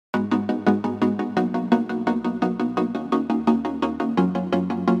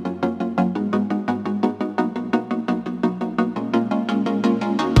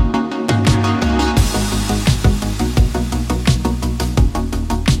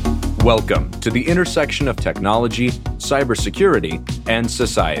Welcome to the intersection of technology, cybersecurity, and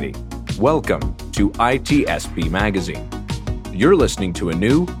society. Welcome to ITSP Magazine. You're listening to a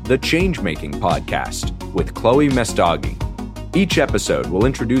new The Changemaking podcast with Chloe Mestagi. Each episode will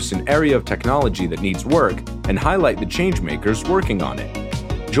introduce an area of technology that needs work and highlight the changemakers working on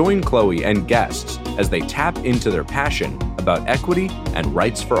it. Join Chloe and guests as they tap into their passion about equity and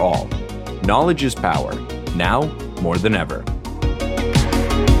rights for all. Knowledge is power, now more than ever.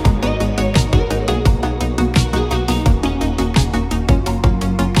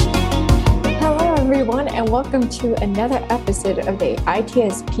 And welcome to another episode of the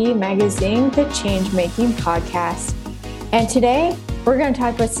ITSP Magazine, the Changemaking Podcast. And today we're going to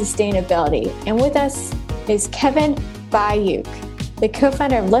talk about sustainability. And with us is Kevin Bayuk, the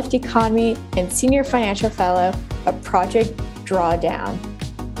co-founder of Lift Economy and Senior Financial Fellow of Project Drawdown.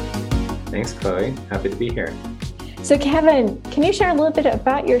 Thanks, Chloe. Happy to be here. So Kevin, can you share a little bit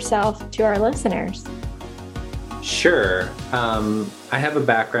about yourself to our listeners? Sure. I have a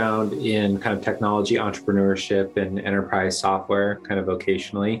background in kind of technology entrepreneurship and enterprise software kind of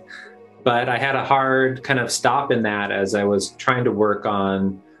vocationally, but I had a hard kind of stop in that as I was trying to work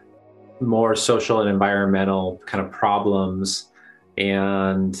on more social and environmental kind of problems.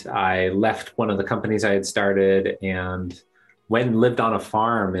 And I left one of the companies I had started and went and lived on a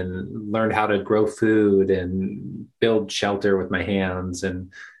farm and learned how to grow food and build shelter with my hands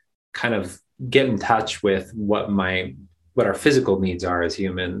and kind of get in touch with what our physical needs are as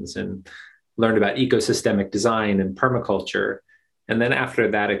humans, and learned about ecosystemic design and permaculture. And then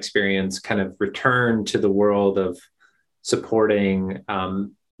after that experience, kind of returned to the world of supporting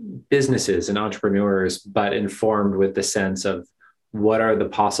businesses and entrepreneurs, but informed with the sense of what are the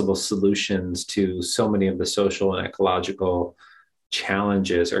possible solutions to so many of the social and ecological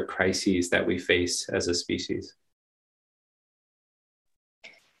challenges or crises that we face as a species.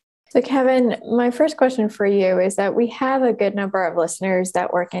 So Kevin, my first question for you is that we have a good number of listeners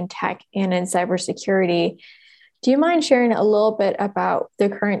that work in tech and in cybersecurity. Do you mind sharing a little bit about the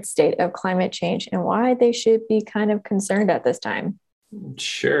current state of climate change and why they should be kind of concerned at this time?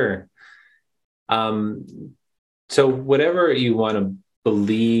 Sure. So whatever you want to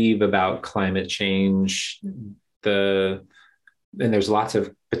believe about climate change, and there's lots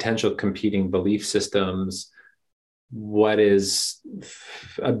of potential competing belief systems. What is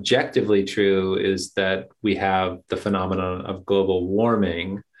objectively true is that we have the phenomenon of global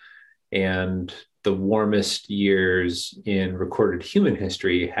warming, and the warmest years in recorded human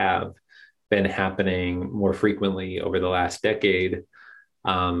history have been happening more frequently over the last decade.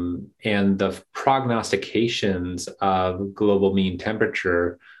 And the prognostications of global mean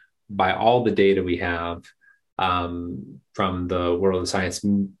temperature, by all the data we have from the world of science,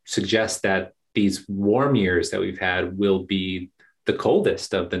 suggests that these warm years that we've had will be the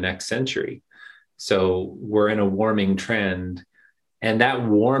coldest of the next century. So we're in a warming trend, and that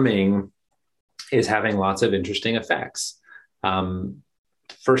warming is having lots of interesting effects.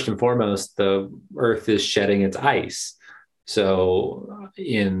 First and foremost, the Earth is shedding its ice. So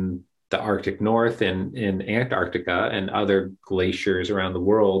in the Arctic North and in Antarctica and other glaciers around the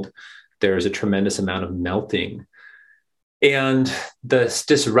world, there's a tremendous amount of melting. And this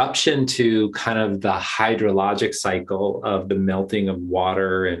disruption to kind of the hydrologic cycle of the melting of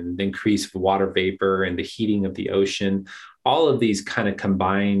water and increased water vapor and the heating of the ocean, all of these kind of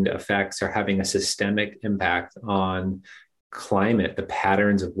combined effects are having a systemic impact on climate, the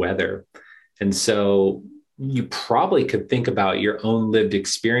patterns of weather. And so you probably could think about your own lived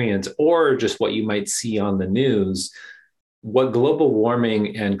experience or just what you might see on the news. What global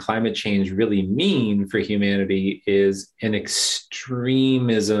warming and climate change really mean for humanity is an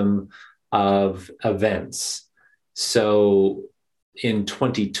extremism of events. So in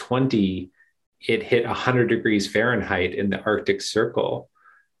 2020, it hit 100 degrees Fahrenheit in the Arctic Circle.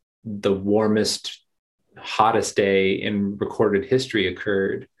 The warmest, hottest day in recorded history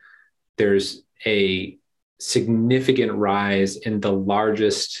occurred. There's a significant rise in the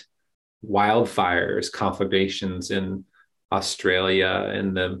largest wildfires, conflagrations in Australia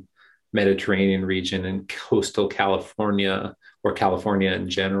and the Mediterranean region and coastal California, or California in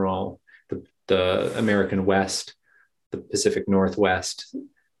general, the American West, the Pacific Northwest.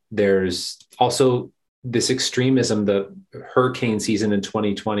 There's also this extremism. The hurricane season in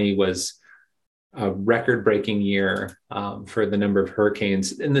 2020 was a record-breaking year for the number of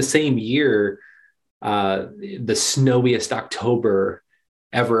hurricanes. In the same year, the snowiest October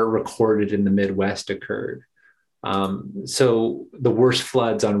ever recorded in the Midwest occurred. So the worst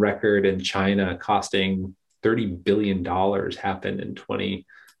floods on record in China, costing $30 billion, happened in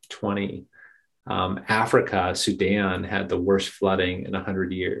 2020. Africa, Sudan had the worst flooding in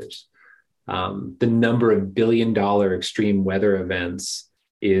 100 years. The number of billion-dollar extreme weather events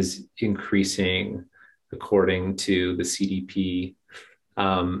is increasing according to the CDP.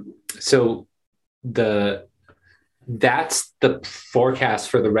 So that's the forecast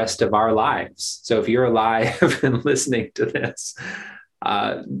for the rest of our lives. So if you're alive and listening to this,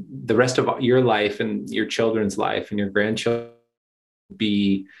 the rest of your life and your children's life and your grandchildren will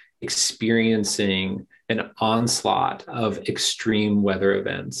be experiencing an onslaught of extreme weather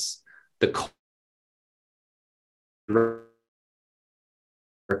events.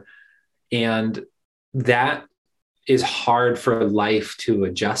 And that is hard for life to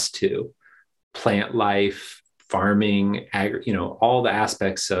adjust to. Plant life, farming, all the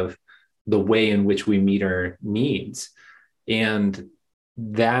aspects of the way in which we meet our needs. And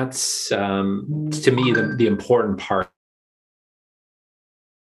that's, to me, the important part.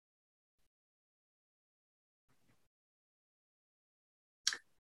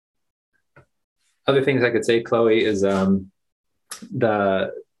 Other things I could say, Chloe, is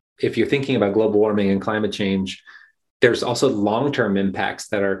if you're thinking about global warming and climate change, there's also long-term impacts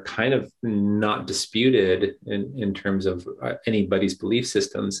that are kind of not disputed in terms of anybody's belief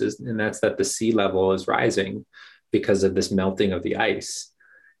systems, and that's that the sea level is rising because of this melting of the ice.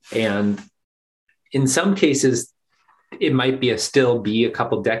 And in some cases, it might still be a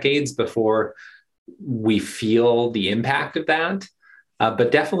couple decades before we feel the impact of that.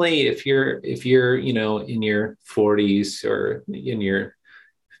 But definitely if you're in your 40s or in your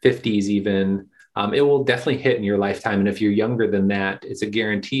 50s even, it will definitely hit in your lifetime. And if you're younger than that, it's a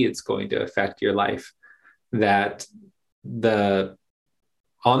guarantee it's going to affect your life. That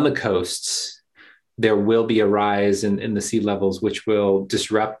on the coasts, there will be a rise in the sea levels, which will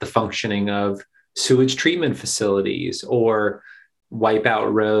disrupt the functioning of sewage treatment facilities or wipe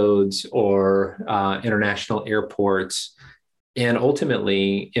out roads or international airports, and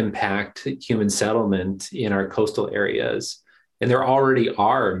ultimately impact human settlement in our coastal areas. And there already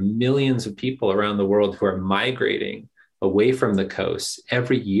are millions of people around the world who are migrating away from the coast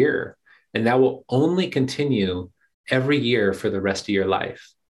every year. And that will only continue every year for the rest of your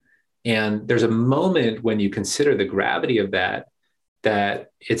life. And there's a moment when you consider the gravity of that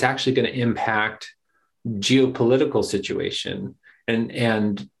it's actually going to impact geopolitical situation.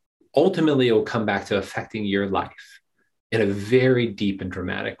 And ultimately it will come back to affecting your life in a very deep and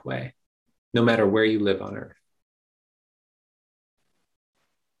dramatic way, no matter where you live on Earth.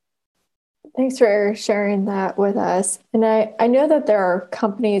 Thanks for sharing that with us. And I know that there are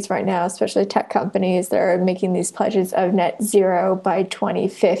companies right now, especially tech companies, that are making these pledges of net zero by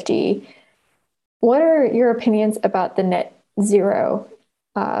 2050. What are your opinions about the net zero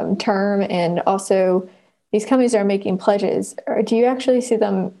term? And also, these companies are making pledges. Or do you actually see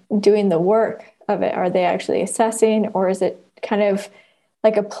them doing the work of it? Are they actually assessing, or is it kind of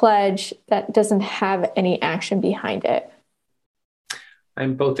like a pledge that doesn't have any action behind it?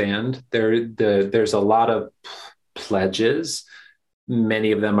 I'm both and. There's a lot of pledges.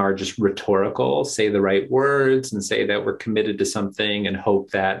 Many of them are just rhetorical, say the right words and say that we're committed to something and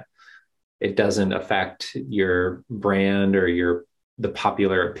hope that it doesn't affect your brand or the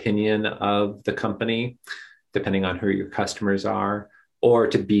popular opinion of the company, depending on who your customers are, or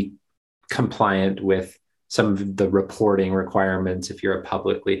to be compliant with some of the reporting requirements if you're a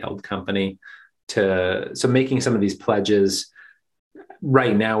publicly held company. So making some of these pledges.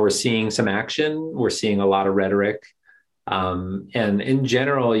 Right now, we're seeing some action. We're seeing a lot of rhetoric. And in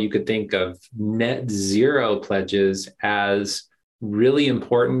general, you could think of net zero pledges as really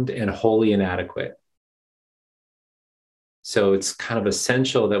important and wholly inadequate. So it's kind of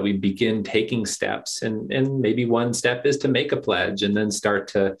essential that we begin taking steps. And maybe one step is to make a pledge and then start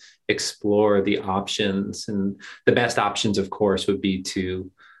to explore the options. And the best options, of course, would be to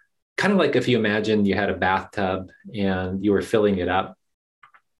kind of like if you imagine you had a bathtub and you were filling it up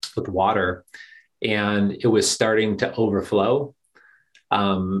with water and it was starting to overflow.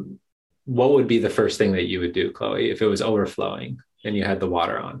 What would be the first thing that you would do, Chloe, if it was overflowing and you had the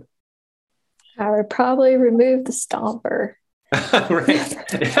water on? I would probably remove the stomper. Right.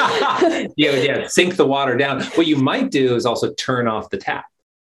 Yeah, sink the water down. What you might do is also turn off the tap.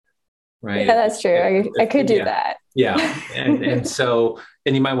 Right. Yeah, that's true. I could do that. Yeah. And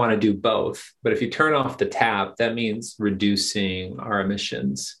you might want to do both. But if you turn off the tap, that means reducing our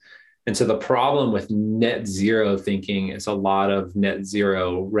emissions. And so the problem with net zero thinking is a lot of net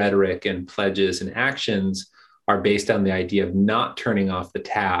zero rhetoric and pledges and actions are based on the idea of not turning off the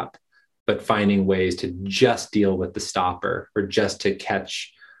tap, but finding ways to just deal with the stopper or just to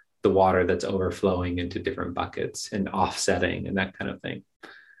catch the water that's overflowing into different buckets and offsetting and that kind of thing.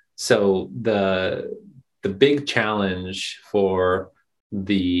 So the big challenge for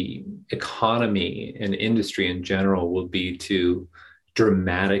the economy and industry in general will be to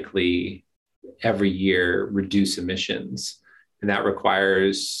dramatically every year reduce emissions. And that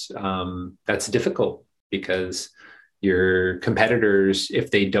requires, that's difficult because your competitors,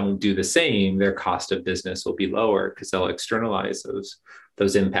 if they don't do the same, their cost of business will be lower because they'll externalize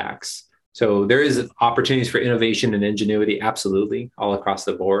those impacts. So there is opportunities for innovation and ingenuity, absolutely, all across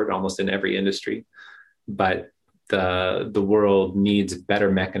the board, almost in every industry. But the world needs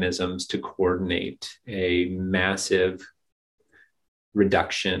better mechanisms to coordinate a massive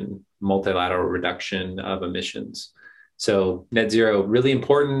reduction, multilateral reduction of emissions. So net zero, really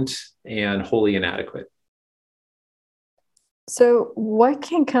important and wholly inadequate. So what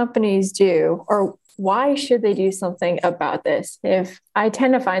can companies do, or why should they do something about this? If I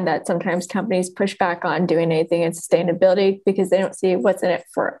tend to find that sometimes companies push back on doing anything in sustainability because they don't see what's in it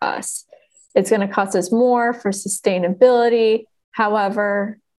for us. It's going to cost us more for sustainability.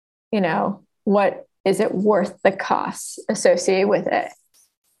 However, what is it worth the costs associated with it?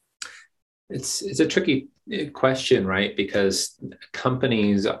 It's a tricky question, right? Because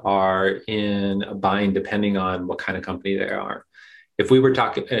companies are in a bind depending on what kind of company they are. If we were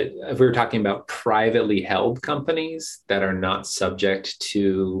talking about privately held companies that are not subject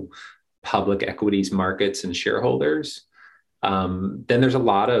to public equities markets and shareholders, then there's a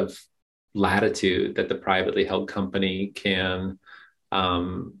lot of latitude that the privately held company can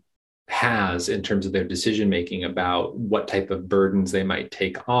has in terms of their decision making about what type of burdens they might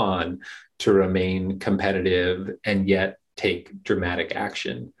take on to remain competitive and yet take dramatic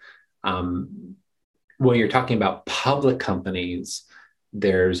action. When you're talking about public companies,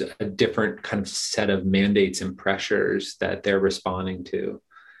 there's a different kind of set of mandates and pressures that they're responding to,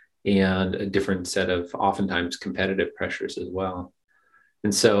 and a different set of oftentimes competitive pressures as well.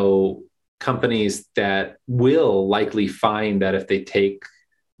 And so companies that will likely find that if they take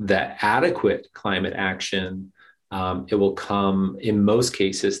the adequate climate action, it will come, in most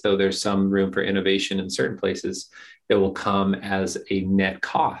cases, though there's some room for innovation in certain places, it will come as a net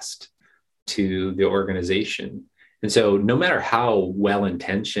cost to the organization. And so no matter how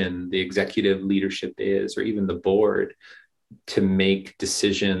well-intentioned the executive leadership is, or even the board, to make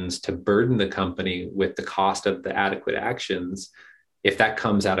decisions to burden the company with the cost of the adequate actions, if that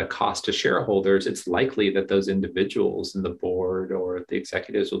comes at a cost to shareholders, it's likely that those individuals in the board or the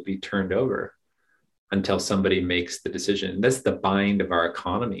executives will be turned over until somebody makes the decision. That's the bind of our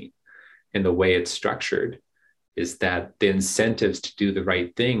economy and the way it's structured, is that the incentives to do the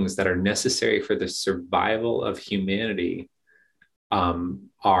right things that are necessary for the survival of humanity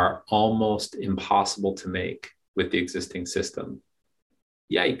are almost impossible to make with the existing system.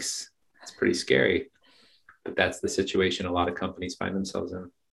 Yikes, it's pretty scary. But that's the situation a lot of companies find themselves in.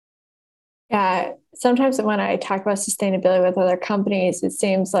 Yeah, sometimes when I talk about sustainability with other companies, it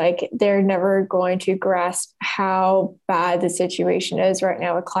seems like they're never going to grasp how bad the situation is right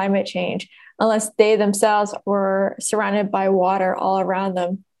now with climate change, unless they themselves were surrounded by water all around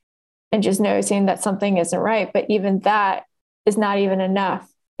them and just noticing that something isn't right. But even that is not even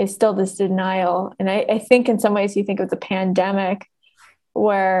enough. It's still this denial. And I think in some ways you think of the pandemic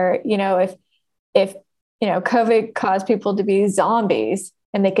where, if COVID caused people to be zombies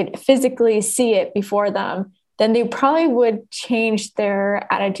and they could physically see it before them, then they probably would change their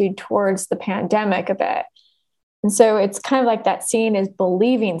attitude towards the pandemic a bit. And so it's kind of like that seeing is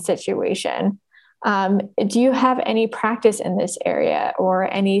believing situation. Do you have any practice in this area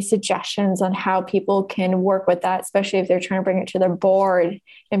or any suggestions on how people can work with that, especially if they're trying to bring it to their board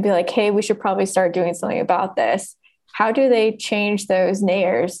and be like, hey, we should probably start doing something about this? How do they change those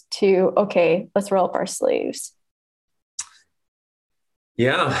naysayers to, okay, let's roll up our sleeves?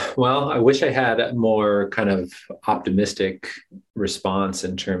 Yeah, well, I wish I had a more kind of optimistic response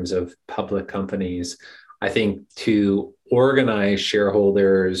in terms of public companies. I think to organize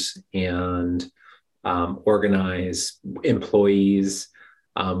shareholders and organize employees,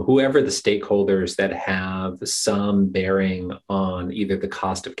 whoever the stakeholders that have some bearing on either the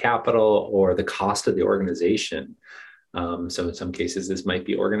cost of capital or the cost of the organization. So in some cases, this might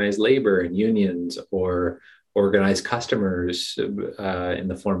be organized labor and unions, or organized customers in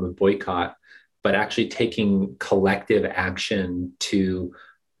the form of boycott, but actually taking collective action to,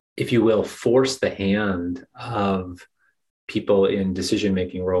 if you will, force the hand of people in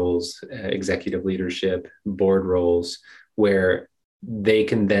decision-making roles, executive leadership, board roles, where they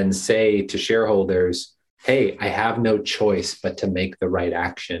can then say to shareholders, hey, I have no choice but to make the right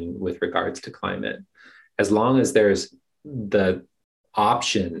action with regards to climate. As long as there's the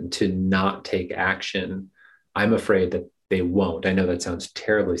option to not take action, I'm afraid that they won't. I know that sounds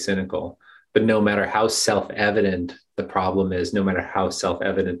terribly cynical, but no matter how self-evident the problem is, no matter how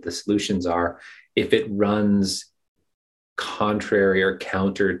self-evident the solutions are, if it runs contrary or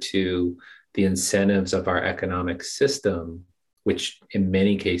counter to the incentives of our economic system, which in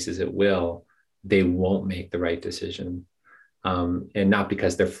many cases it will, they won't make the right decision. And not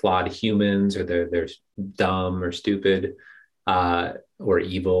because they're flawed humans or they're dumb or stupid or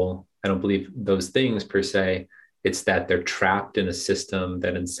evil. I don't believe those things per se. It's that they're trapped in a system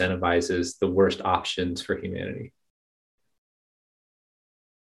that incentivizes the worst options for humanity.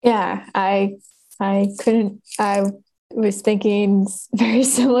 Yeah, I was thinking very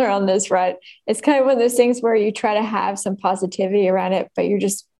similar on this, right? It's kind of one of those things where you try to have some positivity around it, but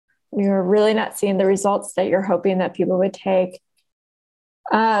you're really not seeing the results that you're hoping that people would take.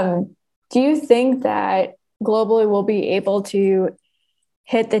 Do you think that globally we'll be able to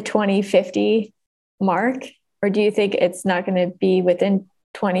hit the 2050 mark, or do you think it's not going to be within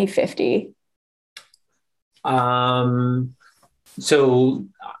 2050? So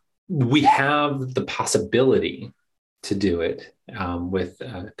we have the possibility to do it with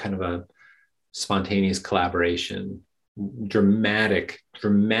kind of a spontaneous collaboration. Dramatic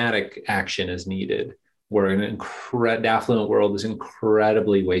action is needed. Where the affluent world is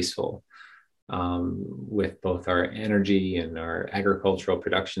incredibly wasteful with both our energy and our agricultural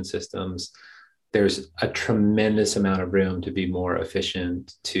production systems. There's a tremendous amount of room to be more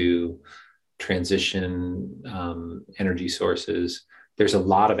efficient, to transition energy sources. There's a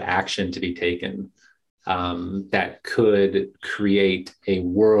lot of action to be taken that could create a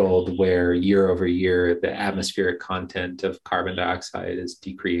world where year over year, the atmospheric content of carbon dioxide is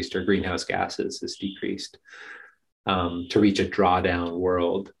decreased or greenhouse gases is decreased to reach a drawdown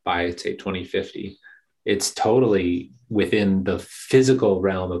world by, say, 2050. It's totally within the physical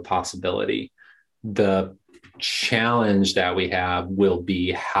realm of possibility. The challenge that we have will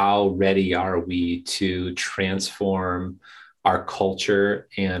be how ready are we to transform our culture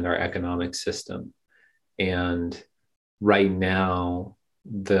and our economic system. And right now,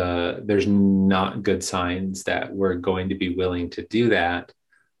 there's not good signs that we're going to be willing to do that.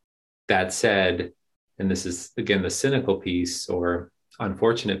 That said, and this is, again, the cynical piece or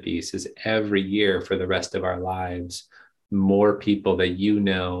unfortunate piece, is every year for the rest of our lives, more people that you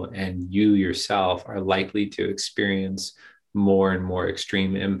know and you yourself are likely to experience more and more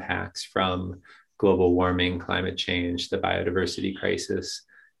extreme impacts from global warming, climate change, the biodiversity crisis,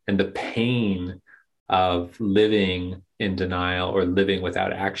 and the pain of living in denial or living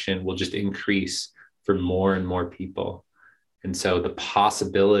without action will just increase for more and more people. And so the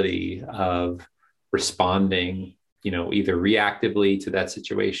possibility of responding, either reactively to that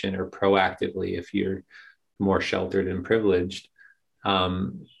situation or proactively, if you're more sheltered and privileged,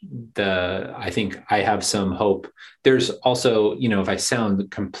 I think I have some hope. There's also, if I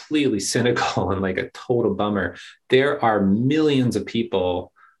sound completely cynical and like a total bummer, there are millions of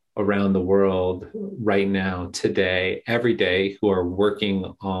people around the world right now, today, every day, who are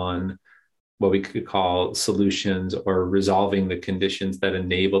working on what we could call solutions or resolving the conditions that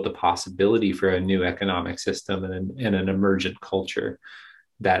enable the possibility for a new economic system and an emergent culture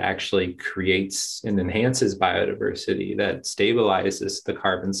that actually creates and enhances biodiversity, that stabilizes the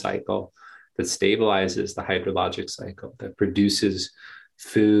carbon cycle, that stabilizes the hydrologic cycle, that produces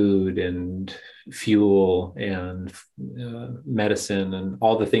food and fuel and medicine and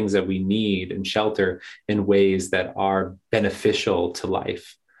all the things that we need and shelter in ways that are beneficial to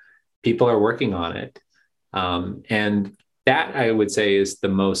life. People are working on it. And that, I would say, is the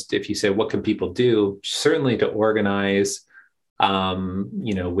most, if you say, what can people do? Certainly to organize,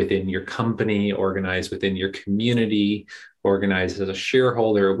 within your company, organize within your community, organize as a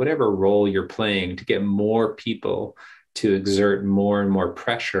shareholder, whatever role you're playing to get more people to exert more and more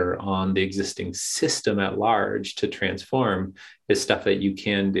pressure on the existing system at large to transform is stuff that you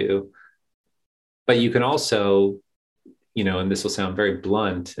can do. But you can also, and this will sound very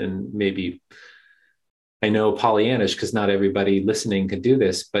blunt and maybe, I know, Pollyannish, because not everybody listening can do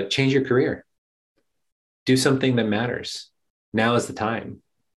this, but change your career. Do something that matters. Now is the time.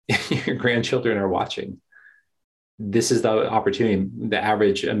 Your grandchildren are watching. This is the opportunity. The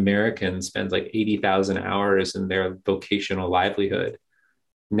average American spends like 80,000 hours in their vocational livelihood.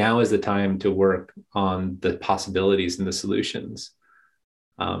 Now is the time to work on the possibilities and the solutions.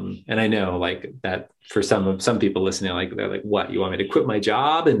 And I know, like, that for some people listening, like, they're like, what, you want me to quit my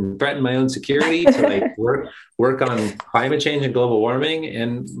job and threaten my own security to like work on climate change and global warming?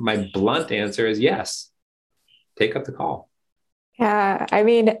 And my blunt answer is yes, take up the call. Yeah. I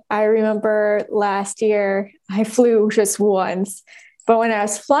mean, I remember last year I flew just once, But when I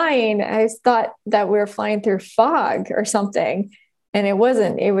was flying, I thought that we were flying through fog or something. And it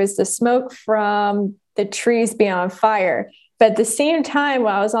wasn't. It was the smoke from the trees being on fire. But at the same time,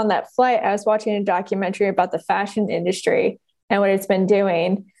 while I was on that flight, I was watching a documentary about the fashion industry and what it's been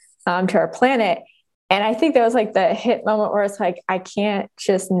doing to our planet. And I think that was like the hit moment where it's like, I can't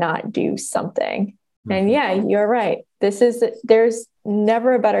just not do something. Mm-hmm. And yeah, you're right. There's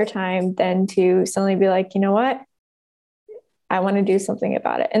never a better time than to suddenly be like, you know what? I want to do something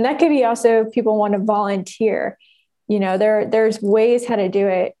about it. And that could be also people want to volunteer. There's ways how to do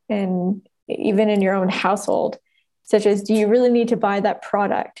it. And even in your own household, such as, do you really need to buy that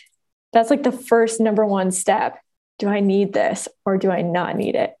product? That's like the first number one step. Do I need this or do I not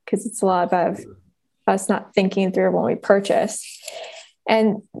need it? Because it's a lot about us not thinking through when we purchase.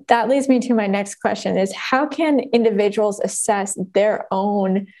 And that leads me to my next question is, how can individuals assess their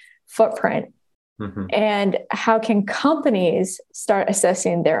own footprint? Mm-hmm. And how can companies start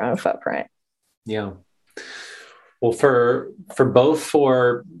assessing their own footprint? Yeah. Well, for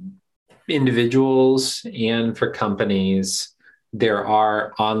individuals and for companies, there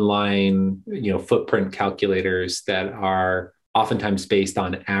are online, footprint calculators that are oftentimes based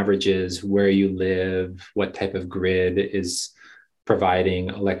on averages, where you live, what type of grid is providing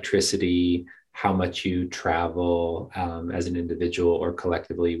electricity, how much you travel as an individual or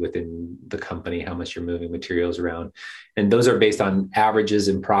collectively within the company, how much you're moving materials around. And those are based on averages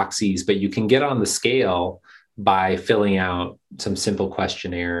and proxies, but you can get on the scale by filling out some simple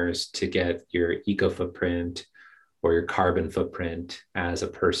questionnaires to get your eco footprint or your carbon footprint as a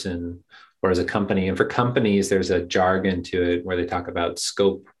person or as a company. And for companies, there's a jargon to it where they talk about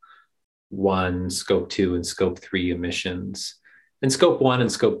scope 1, scope 2, and scope 3 emissions. And scope 1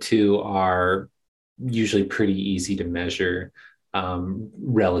 and scope 2 are usually pretty easy to measure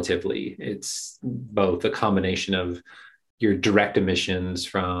relatively. It's both a combination of your direct emissions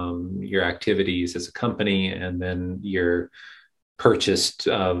from your activities as a company, and then your purchases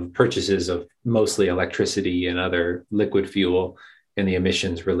of mostly electricity and other liquid fuel, and the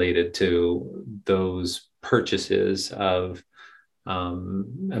emissions related to those purchases of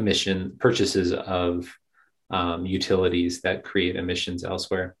utilities that create emissions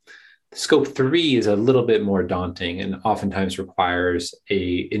elsewhere. Scope 3 is a little bit more daunting and oftentimes requires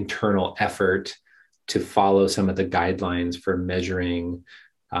an internal effort to follow some of the guidelines for measuring.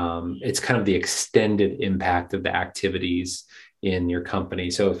 It's kind of the extended impact of the activities in your company.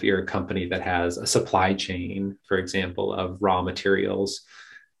 So if you're a company that has a supply chain, for example, of raw materials,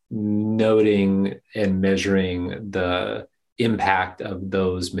 noting and measuring the impact of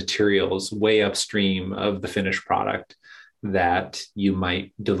those materials way upstream of the finished product that you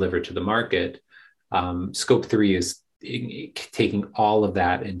might deliver to the market. Scope 3 is taking all of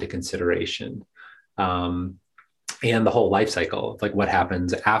that into consideration. And the whole life cycle, like what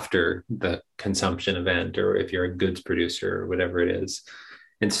happens after the consumption event, or if you're a goods producer or whatever it is.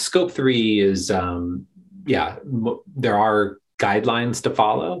 And scope 3 is, there are guidelines to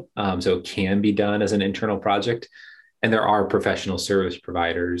follow. So it can be done as an internal project. And there are professional service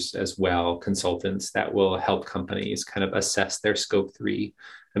providers as well, consultants that will help companies kind of assess their scope 3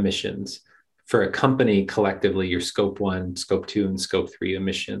 emissions. For a company collectively, your scope 1, scope 2, and scope 3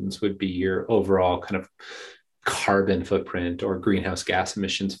 emissions would be your overall kind of carbon footprint or greenhouse gas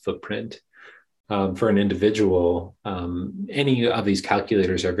emissions footprint. For an individual, any of these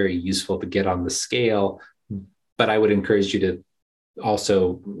calculators are very useful to get on the scale, but I would encourage you to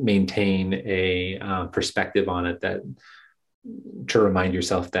also maintain a perspective on it, that to remind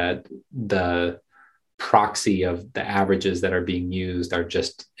yourself that the proxy of the averages that are being used are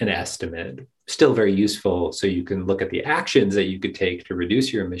just an estimate, still very useful. So you can look at the actions that you could take to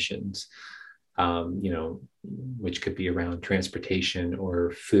reduce your emissions, which could be around transportation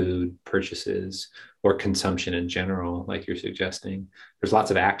or food purchases or consumption in general, like you're suggesting. There's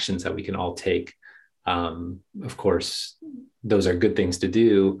lots of actions that we can all take. Of course, those are good things to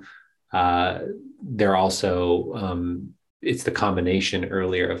do. They're also, it's the combination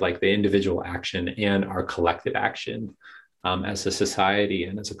earlier of like the individual action and our collective action as a society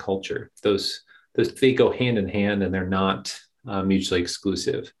and as a culture. Those they go hand in hand, and they're not mutually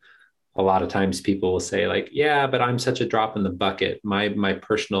exclusive. A lot of times people will say like, yeah, but I'm such a drop in the bucket. My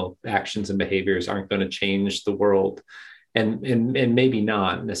personal actions and behaviors aren't going to change the world. And maybe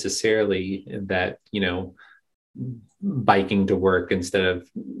not necessarily that, biking to work instead of,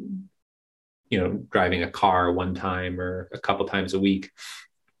 driving a car one time or a couple times a week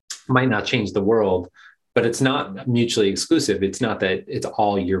might not change the world, but it's not mutually exclusive. It's not that it's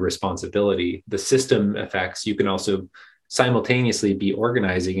all your responsibility. The system effects, you can also simultaneously be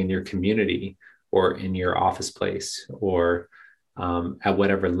organizing in your community or in your office place or at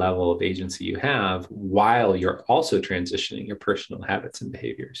whatever level of agency you have, while you're also transitioning your personal habits and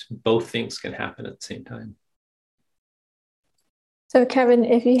behaviors. Both things can happen at the same time. So, Kevin,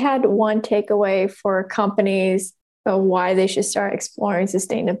 if you had one takeaway for companies of why they should start exploring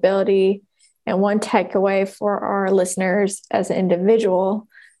sustainability, and one takeaway for our listeners as an individual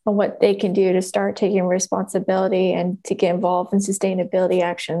on what they can do to start taking responsibility and to get involved in sustainability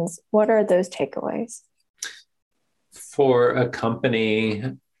actions, what are those takeaways? For a company,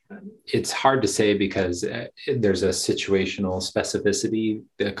 it's hard to say because there's a situational specificity,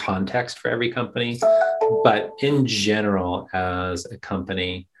 the context for every company. But in general, as a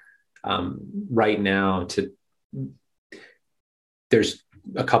company, right now, there's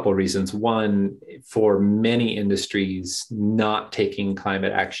a couple of reasons. One, for many industries, not taking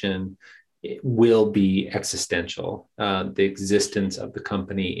climate action will be existential. The existence of the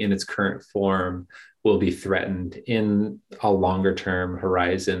company in its current form will be threatened in a longer term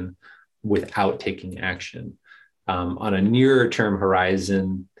horizon without taking action. On a nearer term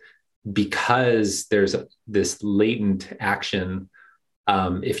horizon, because there's this latent action,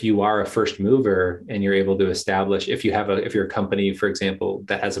 if you are a first mover and you're able to establish, if you're a company, for example,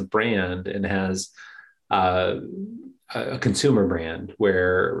 that has a brand and has a consumer brand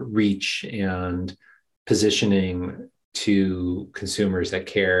where reach and positioning to consumers that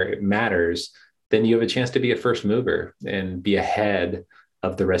care matters, then you have a chance to be a first mover and be ahead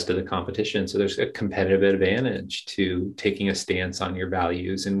of the rest of the competition. So there's a competitive advantage to taking a stance on your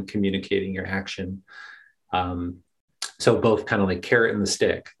values and communicating your action. So both kind of like carrot and the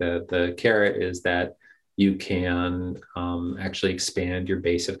stick. The carrot is that you can actually expand your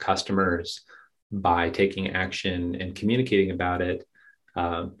base of customers by taking action and communicating about it.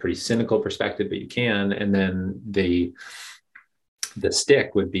 Pretty cynical perspective, but you can. And then the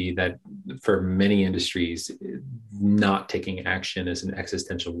stick would be that for many industries, not taking action is an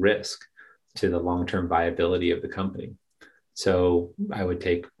existential risk to the long-term viability of the company. So I would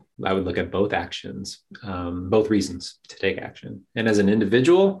look at both actions, both reasons to take action. And as an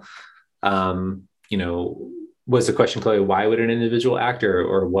individual, was the question, Chloe, why would an individual act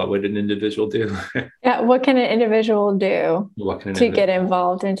or what would an individual do? Yeah, what can an individual do to get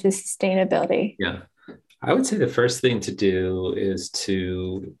involved into sustainability? Yeah. I would say the first thing to do is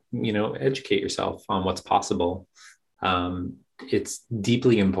to, educate yourself on what's possible. It's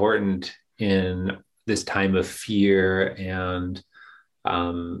deeply important in this time of fear and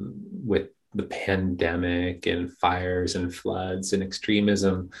with the pandemic and fires and floods and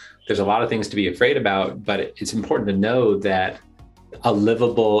extremism. There's a lot of things to be afraid about, but it's important to know that a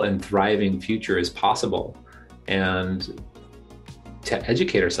livable and thriving future is possible. And to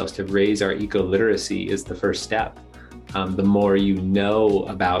educate ourselves, to raise our eco-literacy is the first step. The more you know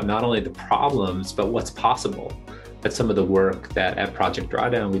about not only the problems, but what's possible. That's some of the work that at Project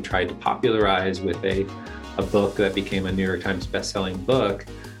Drawdown we tried to popularize with a book that became a New York Times bestselling book,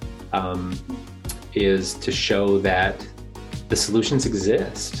 is to show that the solutions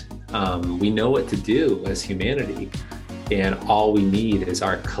exist. We know what to do as humanity, and all we need is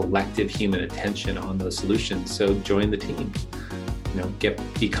our collective human attention on those solutions. So join the team.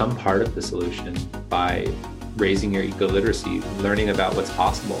 Become part of the solution by raising your eco-literacy, learning about what's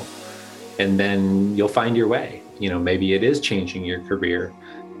possible, and then you'll find your way. Maybe it is changing your career.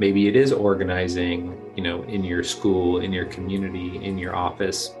 Maybe it is organizing, in your school, in your community, in your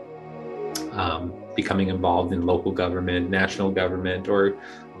office, becoming involved in local government, national government, or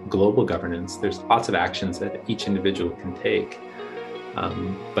global governance. There's lots of actions that each individual can take.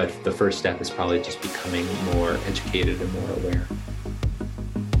 But the first step is probably just becoming more educated and more aware.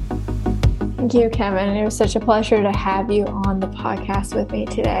 Thank you, Kevin. It was such a pleasure to have you on the podcast with me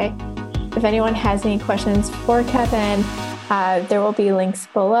today. If anyone has any questions for Kevin, there will be links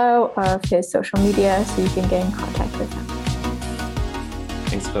below of his social media so you can get in contact with him.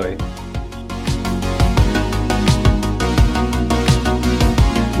 Thanks, Chloe.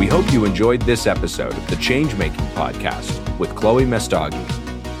 We hope you enjoyed this episode of the Changemaking Podcast with Chloe Mestagi.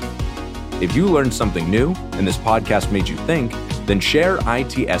 If you learned something new and this podcast made you think, then share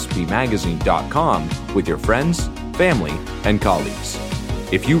itspmagazine.com with your friends, family, and colleagues.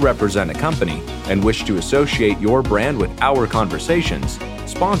 If you represent a company and wish to associate your brand with our conversations,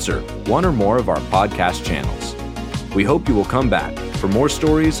 sponsor one or more of our podcast channels. We hope you will come back for more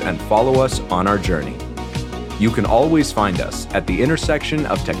stories and follow us on our journey. You can always find us at the intersection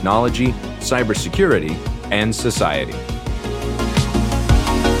of technology, cybersecurity, and society.